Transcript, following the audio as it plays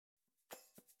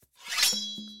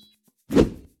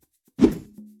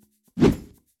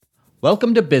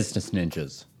Welcome to Business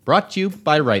Ninjas, brought to you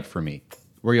by WriteForMe,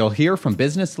 where you'll hear from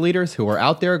business leaders who are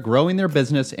out there growing their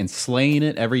business and slaying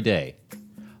it every day.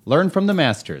 Learn from the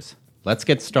masters. Let's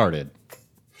get started.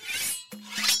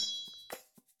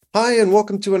 Hi, and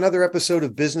welcome to another episode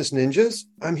of Business Ninjas.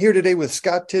 I'm here today with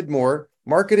Scott Tidmore,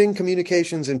 Marketing,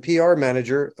 Communications, and PR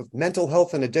Manager of Mental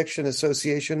Health and Addiction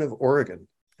Association of Oregon.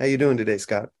 How you doing today,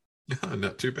 Scott?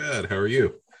 Not too bad. How are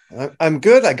you? I'm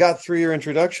good. I got through your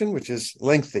introduction, which is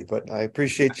lengthy, but I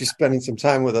appreciate you spending some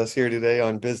time with us here today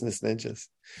on Business Ninjas.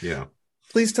 Yeah.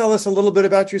 Please tell us a little bit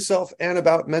about yourself and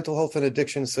about Mental Health and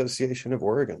Addiction Association of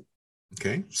Oregon.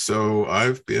 Okay. So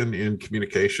I've been in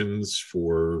communications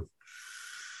for,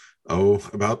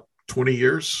 about 20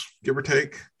 years, give or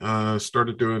take.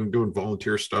 Started doing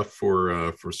volunteer stuff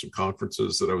for some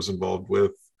conferences that I was involved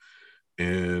with.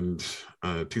 And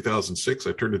 2006,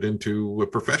 I turned it into a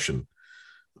profession.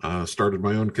 Started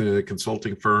my own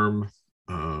consulting firm.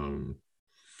 I've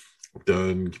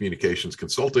done communications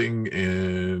consulting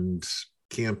and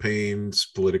campaigns,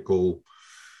 political,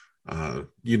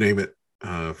 you name it,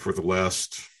 for the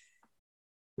last,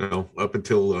 up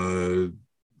until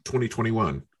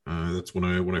 2021. That's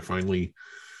when I finally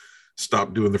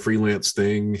stopped doing the freelance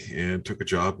thing and took a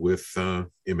job with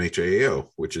MHAAO,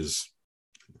 which is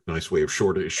a nice way of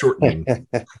shortening.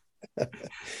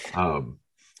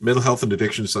 Mental Health and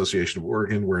Addiction Association of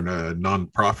Oregon. We're a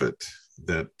nonprofit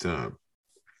that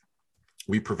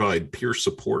we provide peer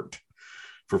support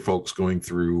for folks going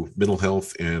through mental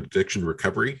health and addiction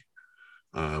recovery.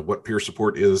 What peer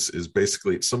support is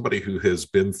basically it's somebody who has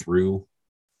been through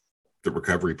the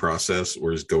recovery process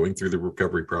or is going through the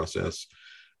recovery process.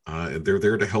 And they're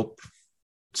there to help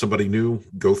somebody new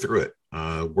go through it,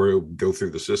 go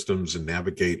through the systems and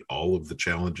navigate all of the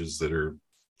challenges that are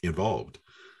involved.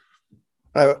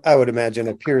 I would imagine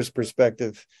a peer's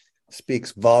perspective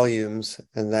speaks volumes,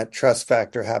 and that trust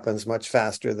factor happens much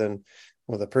faster than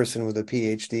with a person with a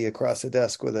PhD across a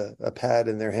desk with a pad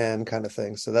in their hand kind of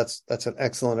thing. So that's an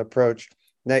excellent approach.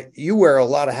 Now, you wear a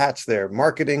lot of hats there: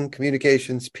 marketing,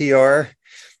 communications, PR.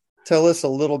 Tell us a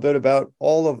little bit about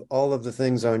all of the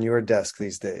things on your desk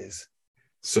these days.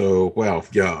 So,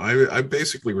 I'm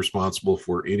basically responsible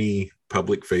for any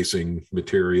public-facing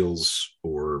materials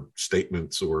or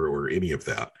statements or any of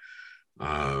that.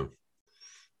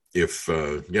 If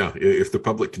the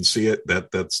public can see it,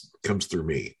 that comes through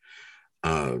me.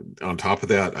 On top of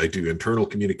that, I do internal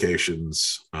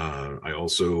communications. I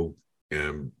also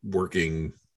am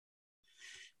working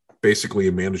basically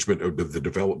in management of the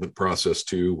development process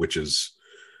too, which is,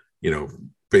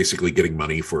 basically getting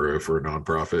money for a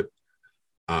nonprofit.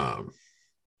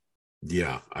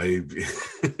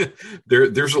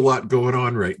 There's a lot going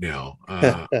on right now.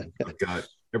 I've got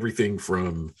everything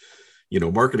from,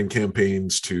 marketing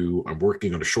campaigns to I'm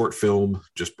working on a short film,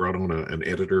 just brought on an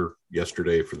editor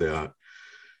yesterday for that.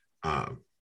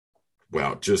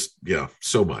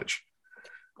 So much.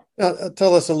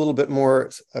 Tell us a little bit more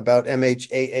about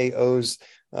MHAAO's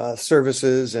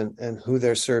services and who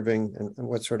they're serving and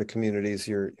what sort of communities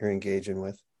you're engaging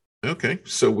with. Okay.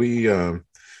 So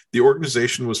the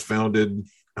organization was founded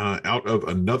out of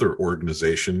another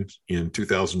organization in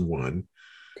 2001.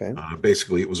 Okay.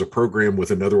 Basically, it was a program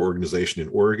with another organization in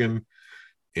Oregon,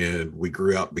 and we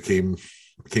grew out, became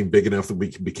big enough that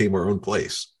we became our own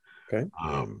place. Okay.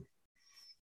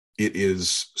 It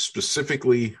is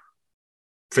specifically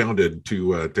founded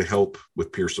to help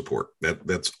with peer support.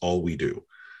 That's all we do.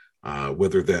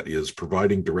 Whether that is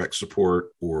providing direct support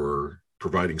or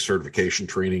providing certification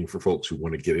training for folks who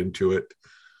want to get into it.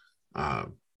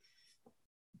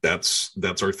 That's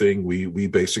our thing. We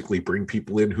basically bring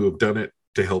people in who have done it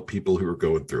to help people who are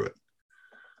going through it.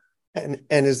 And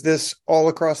is this all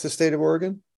across the state of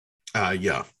Oregon?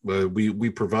 We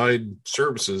provide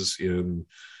services in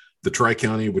the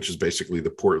Tri-County, which is basically the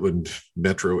Portland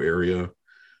metro area,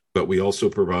 but we also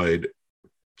provide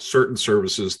certain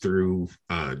services through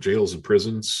jails and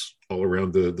prisons all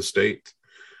around the state.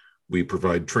 We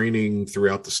provide training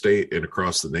throughout the state and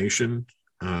across the nation.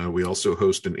 We also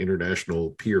host an international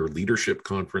peer leadership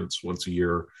conference once a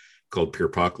year called Peer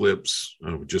Apocalypse.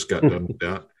 We just got done with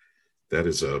that. That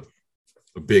is a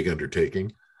big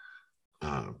undertaking.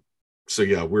 We're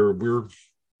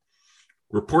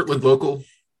Portland local,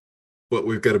 but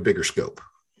we've got a bigger scope.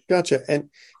 Gotcha.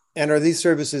 And are these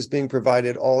services being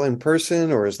provided all in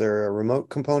person, or is there a remote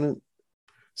component?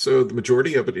 So the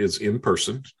majority of it is in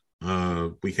person.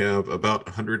 We have about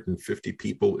 150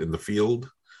 people in the field,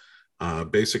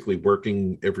 basically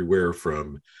working everywhere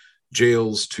from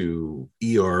jails to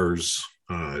ERs,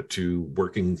 to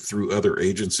working through other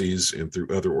agencies and through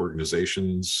other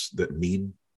organizations that need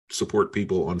support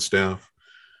people on staff.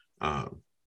 Uh,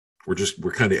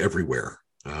 we're kind of everywhere.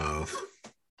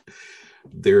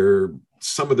 There,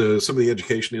 some of the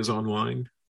education is online.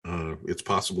 It's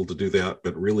possible to do that,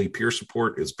 but really peer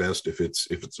support is best if it's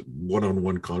a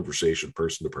one-on-one conversation,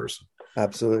 person to person.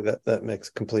 Absolutely. That makes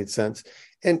complete sense.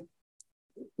 And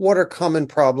what are common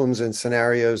problems and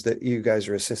scenarios that you guys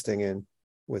are assisting in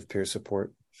with peer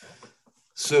support?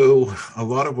 So a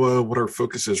lot of what our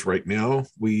focus is right now,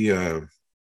 we help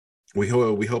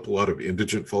a lot of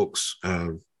indigent folks,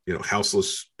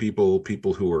 houseless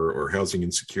people who are housing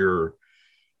insecure,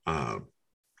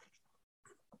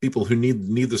 people who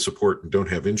need the support and don't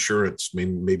have insurance,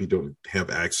 maybe don't have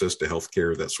access to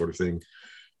healthcare, that sort of thing.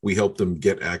 We help them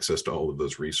get access to all of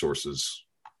those resources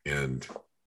and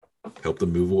help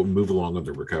them move along on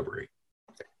their recovery.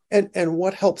 And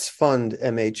what helps fund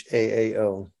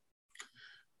MHAAO?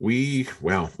 We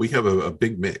have a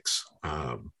big mix.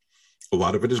 A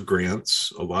lot of it is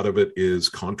grants. A lot of it is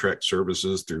contract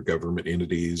services through government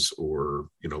entities or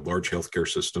large healthcare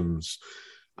systems.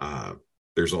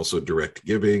 There's also direct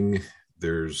giving.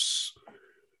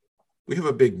 We have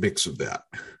a big mix of that.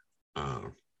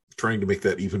 Trying to make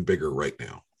that even bigger right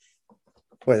now.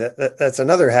 Boy, that's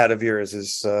another hat of yours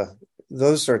is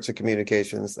those sorts of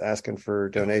communications, asking for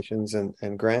donations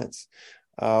and grants.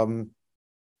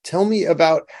 Tell me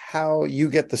about how you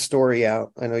get the story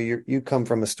out. I know you come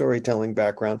from a storytelling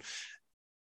background.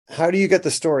 How do you get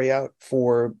the story out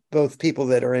for both people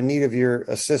that are in need of your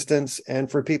assistance and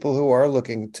for people who are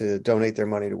looking to donate their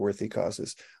money to worthy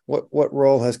causes? What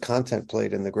role has content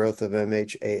played in the growth of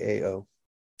MHAAO?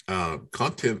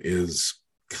 Content is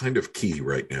kind of key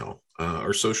right now.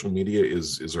 Our social media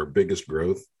is our biggest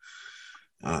growth.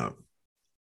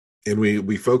 And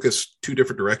we focus two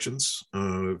different directions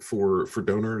for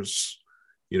donors.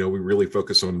 We really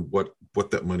focus on what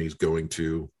that money is going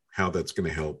to, how that's going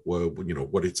to help,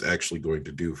 what it's actually going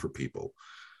to do for people.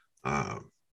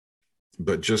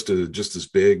 But just as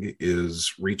big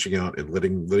is reaching out and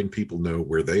letting people know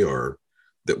where they are,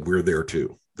 that we're there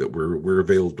too, that we're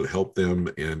available to help them,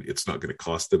 and it's not going to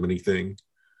cost them anything.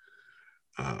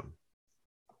 And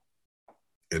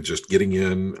just getting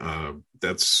in,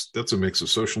 that's a mix of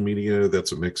social media.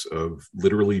 That's a mix of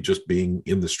literally just being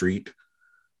in the street,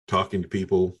 talking to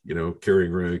people,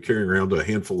 carrying around a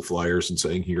handful of flyers and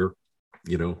saying, here,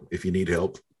 if you need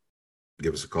help,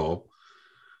 give us a call.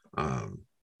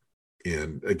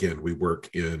 And again, we work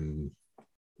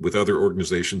with other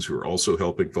organizations who are also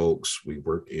helping folks. We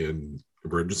work in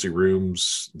emergency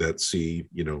rooms that see,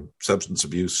 substance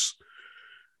abuse,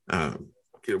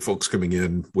 folks coming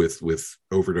in with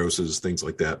overdoses, things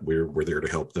like that. We're there to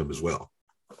help them as well.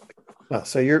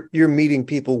 So you're meeting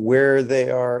people where they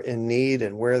are in need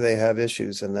and where they have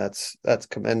issues, and that's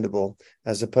commendable,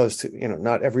 as opposed to,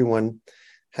 not everyone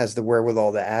has the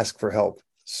wherewithal to ask for help.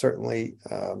 Certainly,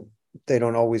 they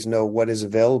don't always know what is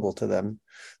available to them,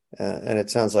 and it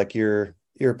sounds like you're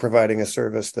providing a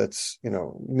service that's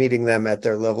meeting them at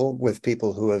their level with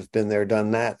people who have been there,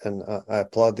 done that, and I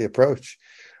applaud the approach.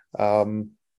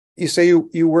 You say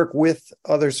you work with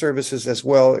other services as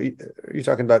well. Are you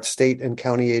talking about state and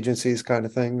county agencies kind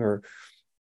of thing, or?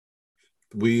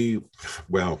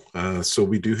 So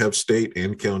we do have state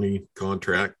and county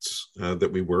contracts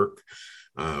that we work.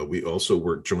 We also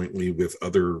work jointly with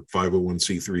other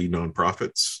 501c3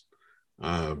 nonprofits.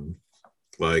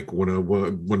 Like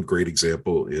one great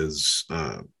example is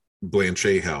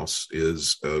MHAAO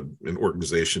is an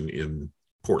organization in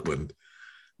Portland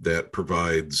that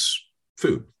provides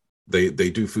food. They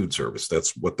do food service.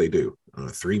 That's what they do.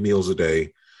 3 meals a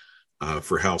day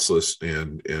for houseless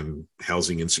and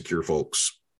housing insecure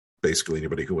folks, basically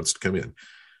anybody who wants to come in.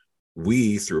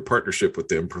 We, through a partnership with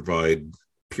them, provide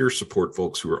peer support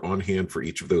folks who are on hand for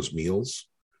each of those meals.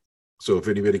 So if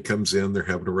anybody comes in, they're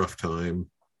having a rough time,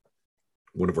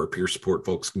 one of our peer support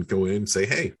folks can go in and say,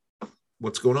 hey,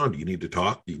 what's going on? Do you need to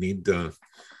talk? Do you need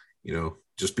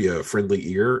just be a friendly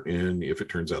ear? And if it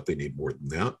turns out they need more than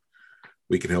that,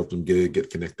 we can help them get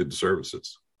connected to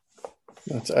services.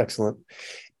 That's excellent.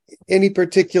 Any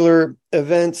particular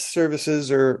events, services,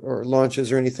 or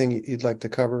launches or anything you'd like to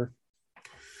cover?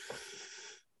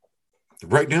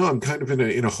 Right now, I'm kind of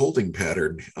in a holding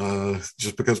pattern,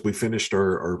 just because we finished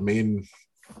our main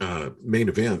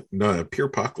event. Peer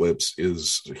Apocalypse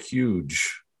is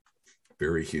huge,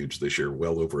 very huge this year.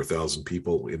 Well over 1,000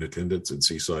 people in attendance in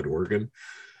Seaside, Oregon.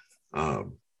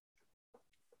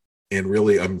 And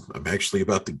really, I'm actually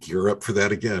about to gear up for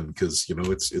that again because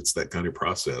it's that kind of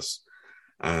process.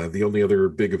 The only other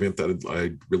big event that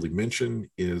I'd really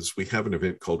mention is we have an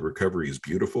event called Recovery is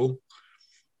Beautiful.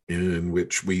 in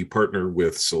which we partner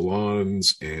with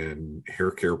salons and hair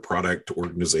care product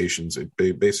organizations.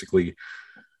 Basically,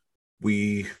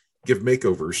 we give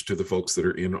makeovers to the folks that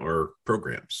are in our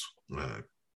programs,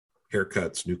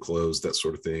 haircuts, new clothes, that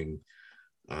sort of thing.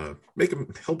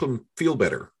 Help them feel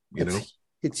better, you know?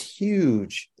 It's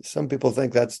huge. Some people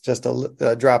think that's just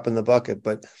a drop in the bucket,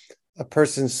 but a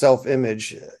person's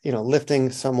self-image, lifting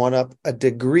someone up a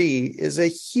degree is a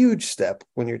huge step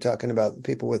when you're talking about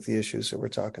people with the issues that we're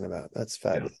talking about. That's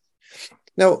fabulous. Yeah.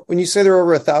 Now, when you say there are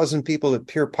over 1,000 people at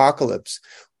Peerpocalypse,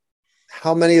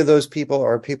 how many of those people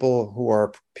are people who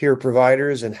are peer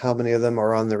providers, and how many of them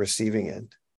are on the receiving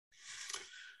end?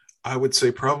 I would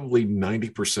say probably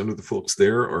 90% of the folks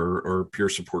there are peer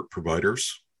support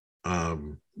providers.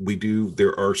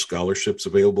 There are scholarships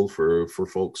available for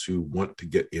folks who want to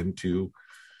get into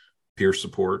peer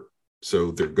support.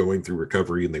 So they're going through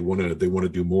recovery and they want to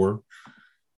do more.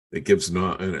 It gives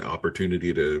not an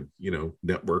opportunity to,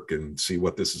 network and see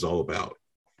what this is all about.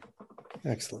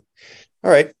 Excellent.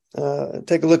 All right.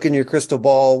 Take a look in your crystal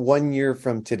ball. 1 year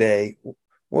from today,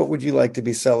 what would you like to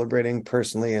be celebrating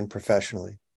personally and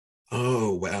professionally?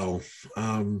 Oh, wow.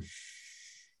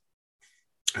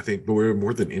 I think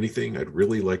more than anything, I'd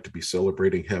really like to be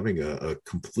celebrating having a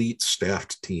complete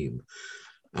staffed team.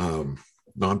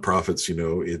 Nonprofits,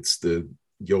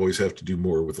 you always have to do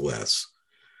more with less.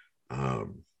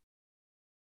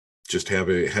 Just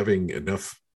having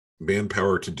enough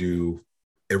manpower to do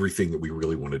everything that we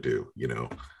really want to do,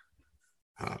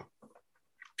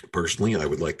 Personally, I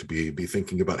would like to be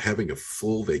thinking about having a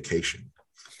full vacation.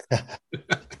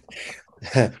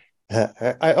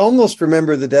 I almost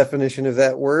remember the definition of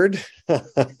that word. But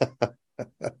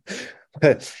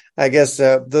I guess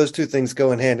those two things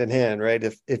go in hand, right?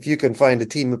 If you can find a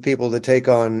team of people to take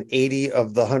on 80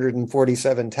 of the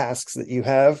 147 tasks that you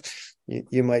have,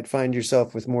 you might find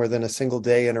yourself with more than a single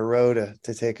day in a row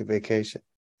to take a vacation.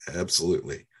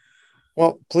 Absolutely.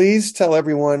 Well, please tell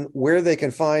everyone where they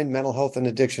can find Mental Health and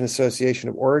Addiction Association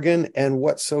of Oregon and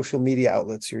what social media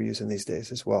outlets you're using these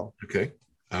days as well. Okay.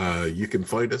 You can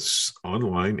find us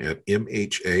online at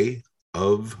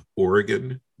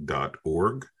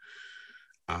MHAAOforegon.org.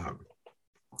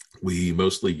 We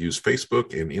mostly use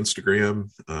Facebook and Instagram.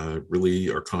 Really,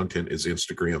 our content is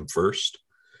Instagram first.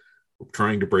 We're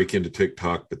trying to break into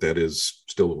TikTok, but that is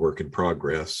still a work in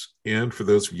progress. And for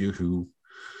those of you who,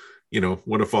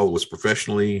 want to follow us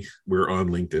professionally, we're on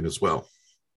LinkedIn as well.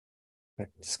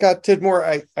 Scott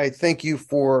Tidmore, I thank you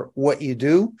for what you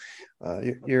do.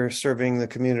 You're serving the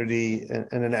community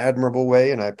in an admirable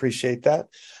way, and I appreciate that.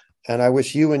 And I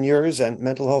wish you and yours and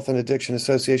Mental Health and Addiction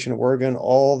Association of Oregon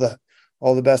all the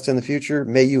best in the future.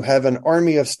 May you have an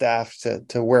army of staff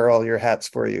to wear all your hats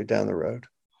for you down the road.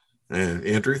 And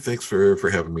Andrew, thanks for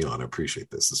having me on. I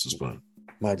appreciate this. This was fun.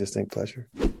 My distinct pleasure.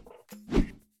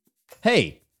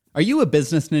 Hey, are you a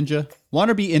business ninja? Want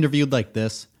to be interviewed like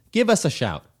this? Give us a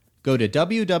shout. Go to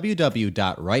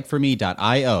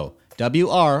www.writeforme.io,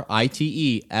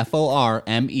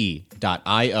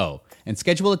 WriteForme.io, and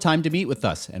schedule a time to meet with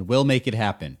us, and we'll make it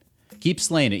happen. Keep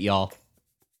slaying it, y'all.